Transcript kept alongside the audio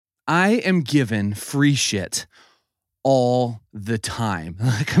I am given free shit all the time.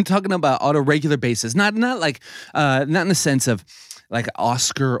 Like I'm talking about on a regular basis, not in the sense of like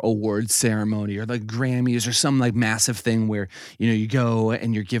Oscar award ceremony or like Grammys or some like massive thing where, you go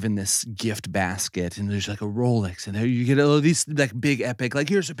and you're given this gift basket and there's like a Rolex and there you get all these like big epic, like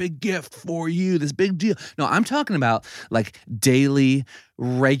here's a big gift for you, this big deal. No, I'm talking about like daily,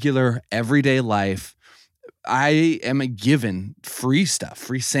 regular, everyday life. I am given free stuff,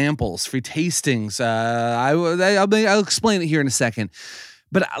 free samples, free tastings. I'll explain it here in a second.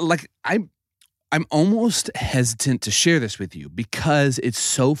 But I'm almost hesitant to share this with you because it's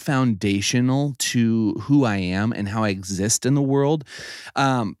so foundational to who I am and how I exist in the world.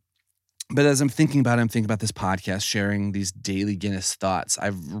 But as I'm thinking about this podcast, sharing these daily Guinness thoughts,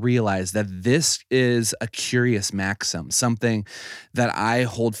 I've realized that this is a curious maxim, something that I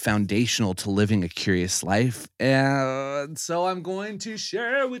hold foundational to living a curious life. And so I'm going to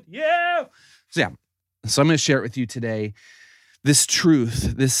share it with you. So I'm going to share it with you today. This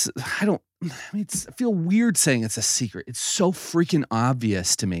truth, I feel weird saying it's a secret. It's so freaking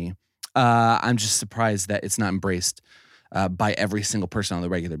obvious to me. I'm just surprised that it's not embraced by every single person on the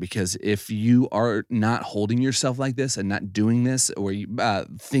regular, because if you are not holding yourself like this and not doing this, or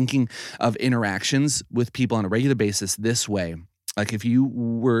thinking of interactions with people on a regular basis this way, like if you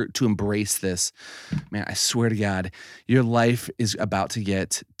were to embrace this, man, I swear to God, your life is about to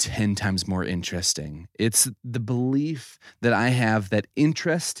get 10 times more interesting. It's the belief that I have that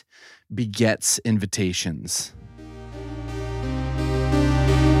interest begets invitations.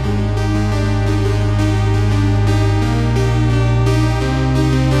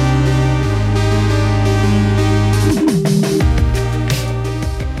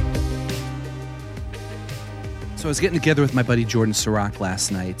 So I was getting together with my buddy Jordan Sirach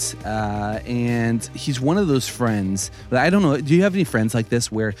last night, and he's one of those friends. But I don't know, do you have any friends like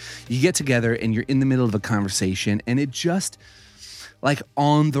this where you get together and you're in the middle of a conversation and it just, like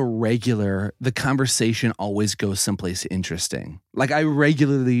on the regular, the conversation always goes someplace interesting. Like I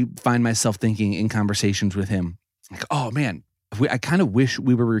regularly find myself thinking in conversations with him, like, oh man, I kind of wish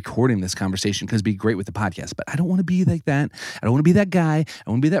we were recording this conversation because it'd be great with the podcast, but I don't want to be like that. I don't want to be that guy. I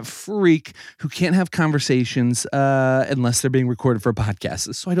want to be that freak who can't have conversations unless they're being recorded for a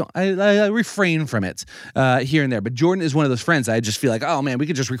podcast. So I refrain from it here and there. But Jordan is one of those friends. I just feel like, oh man, we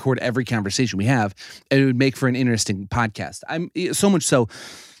could just record every conversation we have and it would make for an interesting podcast. I'm so much so.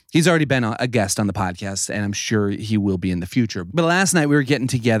 He's already been a guest on the podcast, and I'm sure he will be in the future. But last night we were getting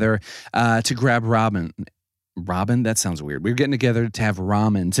together to grab ramen. Robin? That sounds weird. We were getting together to have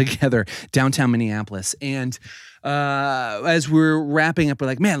ramen together downtown Minneapolis. And as we're wrapping up, we're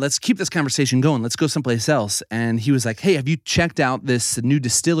like, man, let's keep this conversation going. Let's go someplace else. And he was like, hey, have you checked out this new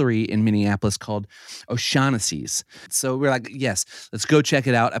distillery in Minneapolis called O'Shaughnessy's? So we're like, yes, let's go check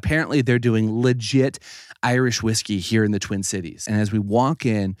it out. Apparently they're doing legit Irish whiskey here in the Twin Cities. And as we walk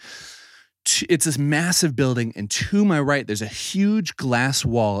in, it's this massive building, and to my right, there's a huge glass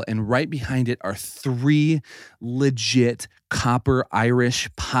wall, and right behind it are 3 legit copper Irish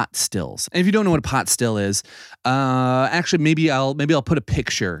pot stills. And if you don't know what a pot still is, actually, maybe I'll put a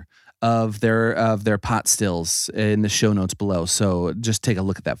picture of their pot stills in the show notes below. So just take a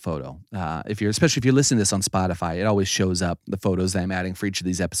look at that photo. Especially if you're listening to this on Spotify, it always shows up the photos that I'm adding for each of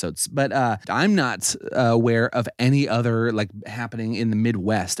these episodes. But I'm not aware of any other like happening in the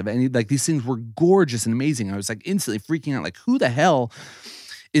Midwest of any, like these things were gorgeous and amazing. I was like instantly freaking out, like who the hell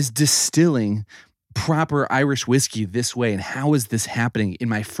is distilling proper Irish whiskey this way, and how is this happening in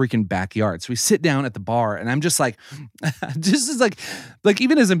my freaking backyard? So we sit down at the bar, and I'm just like, just as like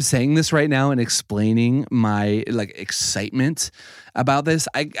even as I'm saying this right now and explaining my like excitement about this,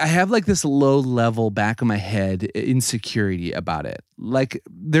 I have like this low level back of my head insecurity about it. Like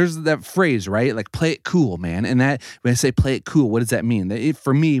there's that phrase, right? Like play it cool, man. And that when I say play it cool, what does that mean?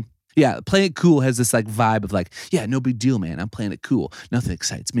 For me, yeah, play it cool has this like vibe of like, yeah, no big deal, man. I'm playing it cool. Nothing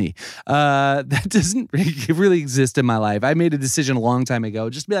excites me. That doesn't really exist in my life. I made a decision a long time ago,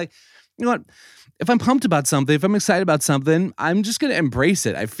 just to be like, you know what? If I'm pumped about something, if I'm excited about something, I'm just going to embrace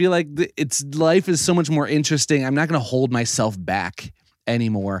it. I feel like life is so much more interesting. I'm not going to hold myself back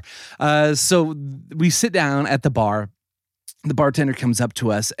anymore. So we sit down at the bar. The bartender comes up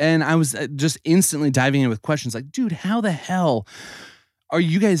to us, and I was just instantly diving in with questions like, dude, how the hell are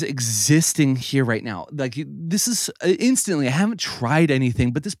you guys existing here right now? Like this is instantly, I haven't tried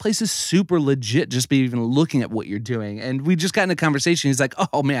anything, but this place is super legit just by even looking at what you're doing. And we just got in a conversation. He's like,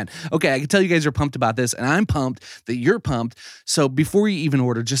 oh man, okay, I can tell you guys are pumped about this, and I'm pumped that you're pumped. So before you even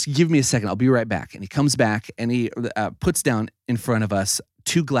order, just give me a second. I'll be right back. And he comes back and he puts down in front of us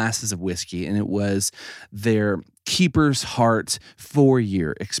 2 glasses of whiskey, and it was their Keeper's Heart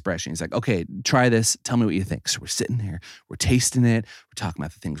 4-year expression. He's like, okay, try this. Tell me what you think. So we're sitting there, we're tasting it, we're talking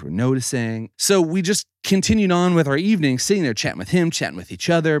about the things we're noticing. So we just continued on with our evening, sitting there chatting with him, chatting with each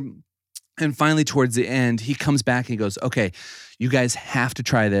other. And finally, towards the end, he comes back and he goes, okay, you guys have to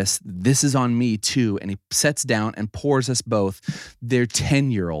try this. This is on me too. And he sets down and pours us both their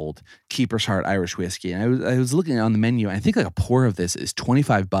 10-year-old Keeper's Heart Irish whiskey. And I was looking on the menu, and I think like a pour of this is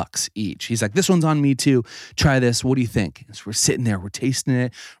 $25 each. He's like, this one's on me too. Try this. What do you think? And so we're sitting there, we're tasting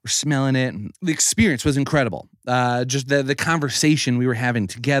it, we're smelling it. And the experience was incredible. Just the conversation we were having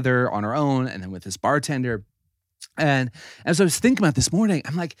together on our own, and then with this bartender. And as I was thinking about this morning,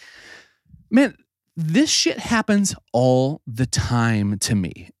 I'm like, man, this shit happens all the time to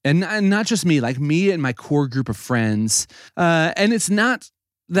me. And not just me, like me and my core group of friends. And it's not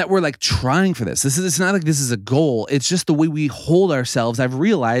that we're like trying for this. It's not like this is a goal. It's just the way we hold ourselves. I've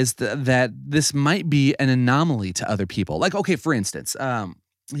realized that this might be an anomaly to other people. Like, okay, for instance,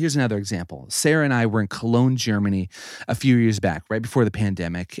 here's another example. Sarah and I were in Cologne, Germany a few years back, right before the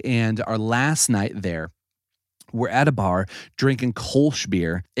pandemic. And our last night there, we're at a bar drinking Kolsch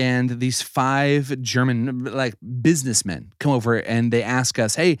beer, and these 5 German like businessmen come over and they ask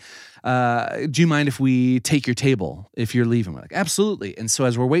us, hey, do you mind if we take your table if you're leaving? We're like, absolutely. And so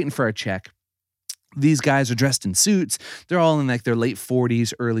as we're waiting for our check, these guys are dressed in suits. They're all in like their late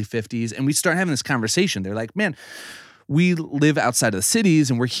 40s, early 50s. And we start having this conversation. They're like, man, we live outside of the cities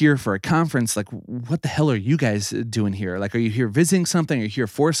and we're here for a conference. Like, what the hell are you guys doing here? Like, are you here visiting something? Are you here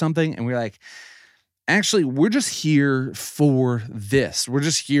for something? And we're like, actually, we're just here for this. We're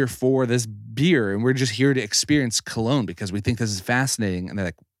just here for this beer, and we're just here to experience Cologne because we think this is fascinating. And they're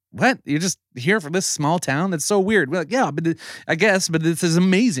like, what? You're just here for this small town? That's so weird. We're like, yeah, but I guess, but this is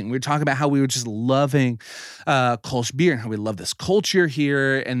amazing. We were talking about how we were just loving Kolsch beer and how we love this culture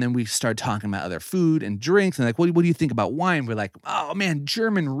here. And then we started talking about other food and drinks. And like, what do you think about wine? We're like, oh man,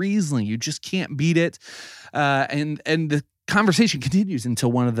 German Riesling. You just can't beat it. And the conversation continues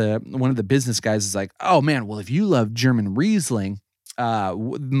until one of the business guys is like, oh man, well, if you love German Riesling,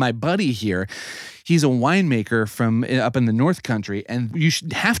 my buddy here, he's a winemaker from up in the North Country, and you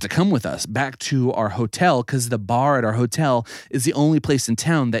should have to come with us back to our hotel because the bar at our hotel is the only place in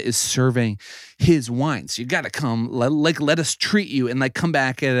town that is serving his wine. So you got to come, let us treat you, and like come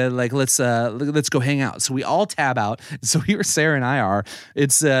back and like let's go hang out. So we all tab out. So here Sarah and I are.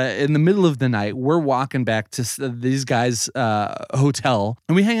 It's in the middle of the night. We're walking back to these guys' hotel,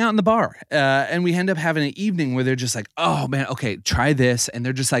 and we hang out in the bar. And we end up having an evening where they're just like, oh man, okay, try this, and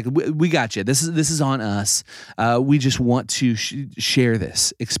they're just like, we got you. This is on us. We just want to share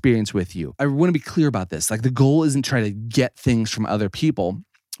this experience with you. I want to be clear about this. Like, the goal isn't try to get things from other people,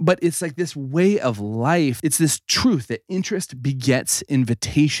 but it's like this way of life. It's this truth that interest begets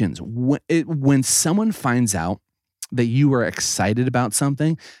invitations. When someone finds out that you are excited about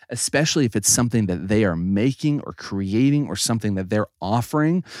something, especially if it's something that they are making or creating or something that they're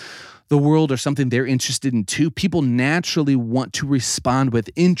offering the world or something they're interested in too, people naturally want to respond with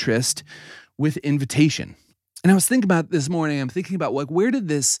interest, with invitation. And I was thinking about this morning, I'm thinking about like, where did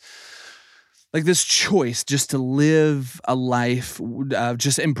this choice just to live a life of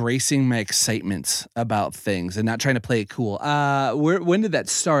just embracing my excitement about things and not trying to play it cool. When did that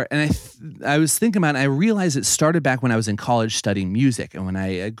start? And I was thinking about it, and I realized it started back when I was in college studying music. And when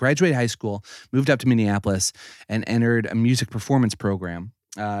I graduated high school, moved up to Minneapolis and entered a music performance program,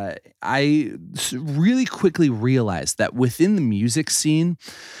 I really quickly realized that within the music scene,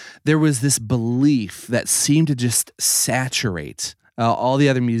 there was this belief that seemed to just saturate all the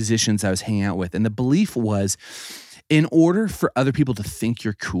other musicians I was hanging out with. And the belief was, in order for other people to think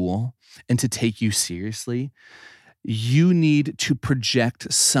you're cool and to take you seriously, you need to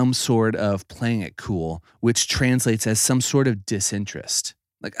project some sort of playing it cool, which translates as some sort of disinterest.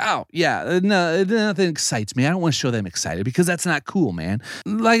 Like, oh, yeah, no, nothing excites me. I don't want to show them excited because that's not cool, man.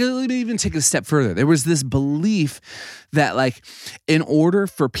 Like, let me even take it a step further. There was this belief that, like, in order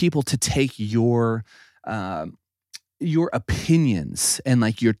for people to take your opinions and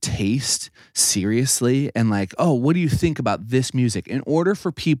like your taste seriously and like, oh, what do you think about this music? In order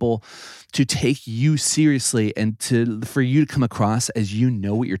for people to take you seriously and for you to come across as you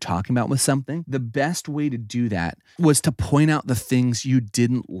know what you're talking about with something, the best way to do that was to point out the things you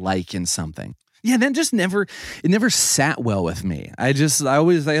didn't like in something. Yeah, that just never sat well with me. It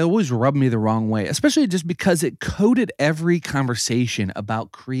always rubbed me the wrong way, especially just because it coded every conversation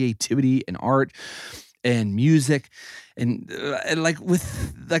about creativity and art and music, and like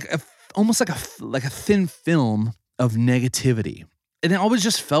with like almost like a thin film of negativity, and it always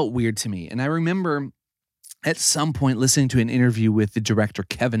just felt weird to me. And I remember at some point listening to an interview with the director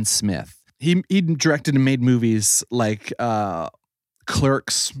Kevin Smith. He directed and made movies like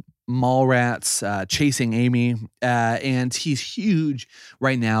Clerks, Mallrats, Chasing Amy, and he's huge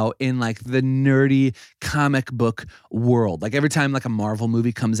right now in like the nerdy comic book world. Like every time like a Marvel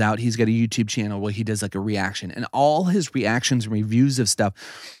movie comes out, he's got a YouTube channel where he does like a reaction, and all his reactions and reviews of stuff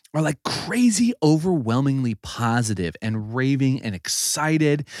are like crazy, overwhelmingly positive and raving and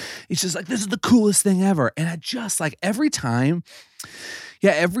excited. It's just like, this is the coolest thing ever. And I just like every time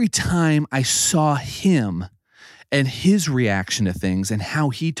I saw him and his reaction to things and how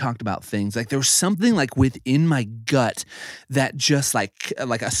he talked about things, like there was something like within my gut that just like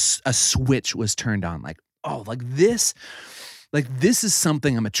a switch was turned on. Like, oh, this is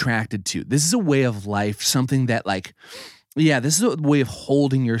something I'm attracted to. This is a way of life, something that like, yeah, this is a way of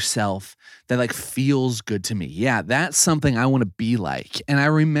holding yourself that like feels good to me. Yeah, that's something I want to be like. And I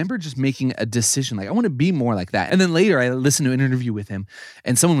remember just making a decision, like I want to be more like that. And then later I listened to an interview with him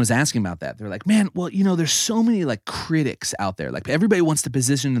and someone was asking about that. They're like, man, well, there's so many like critics out there. Like everybody wants to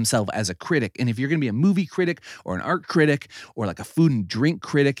position themselves as a critic. And if you're going to be a movie critic or an art critic or like a food and drink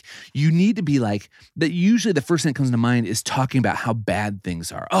critic, you need to be like that. Usually the first thing that comes to mind is talking about how bad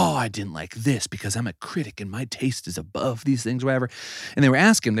things are. Oh, I didn't like this because I'm a critic and my taste is above these things, whatever. And they were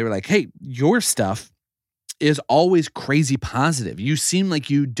asking, they were like, hey, your stuff is always crazy positive. You seem like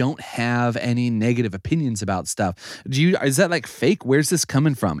you don't have any negative opinions about stuff. Is that like fake? Where's this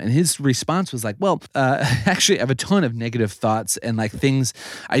coming from? And his response was like, well, actually I have a ton of negative thoughts and like things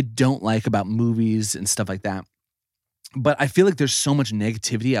I don't like about movies and stuff like that. But I feel like there's so much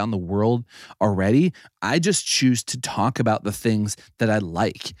negativity out in the world already. I just choose to talk about the things that I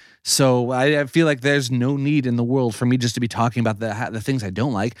like. So I feel like there's no need in the world for me just to be talking about the things I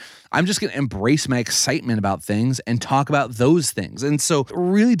don't like. I'm just going to embrace my excitement about things and talk about those things. And so it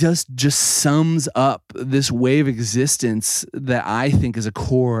really does just sums up this way of existence that I think is a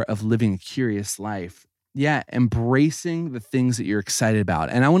core of living a curious life. Yeah, embracing the things that you're excited about.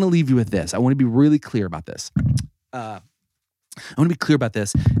 And I want to leave you with this. I want to be really clear about this. I want to be clear about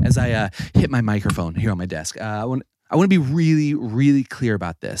this as I hit my microphone here on my desk. I want to be really, really clear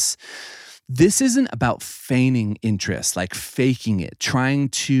about this. This isn't about feigning interest, like faking it, trying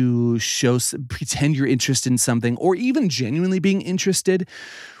to pretend you're interested in something, or even genuinely being interested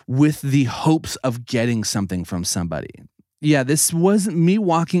with the hopes of getting something from somebody. Yeah, this wasn't me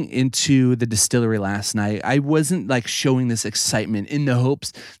walking into the distillery last night. I wasn't like showing this excitement in the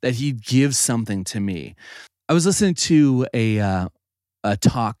hopes that he'd give something to me. I was listening to a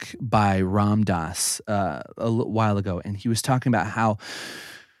talk by Ram Dass a while ago, and he was talking about how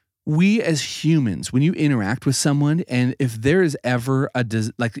we as humans, when you interact with someone, and if there is ever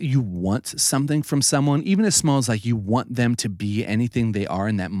like you want something from someone, even as small as like you want them to be anything they are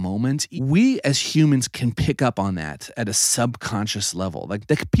in that moment, we as humans can pick up on that at a subconscious level. Like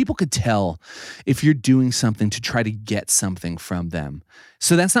people could tell if you're doing something to try to get something from them.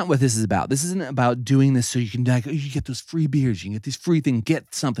 So that's not what this is about. This isn't about doing this so you can like, you get those free beers, you can get these free things,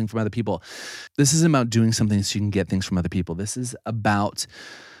 get something from other people. This isn't about doing something so you can get things from other people. This is about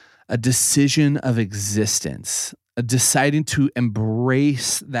a decision of existence, deciding to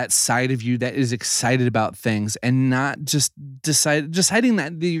embrace that side of you that is excited about things and not just deciding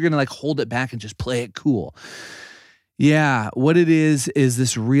that you're going to like hold it back and just play it cool. Yeah, what it is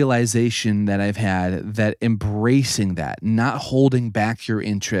this realization that I've had that embracing that, not holding back your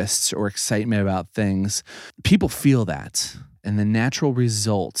interests or excitement about things, people feel that. And the natural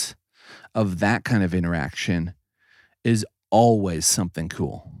result of that kind of interaction is always something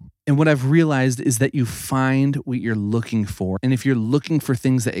cool. And what I've realized is that you find what you're looking for. And if you're looking for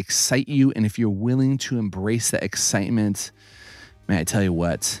things that excite you, and if you're willing to embrace that excitement, man, I tell you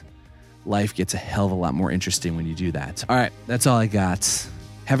what, life gets a hell of a lot more interesting when you do that. All right, that's all I got.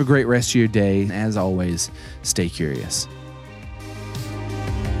 Have a great rest of your day. As always, stay curious.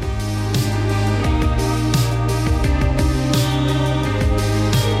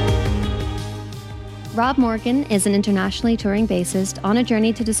 Rob Morgan is an internationally touring bassist on a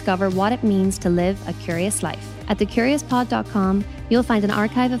journey to discover what it means to live a curious life. At thecuriouspod.com, you'll find an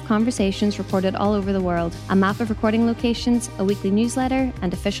archive of conversations recorded all over the world, a map of recording locations, a weekly newsletter,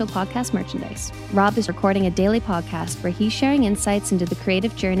 and official podcast merchandise. Rob is recording a daily podcast where he's sharing insights into the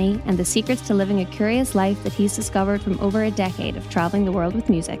creative journey and the secrets to living a curious life that he's discovered from over a decade of traveling the world with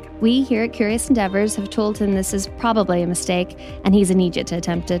music. We here at Curious Endeavors have told him this is probably a mistake, and he's an idiot to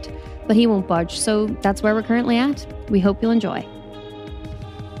attempt it, but he won't budge, so that's where we're currently at. We hope you'll enjoy.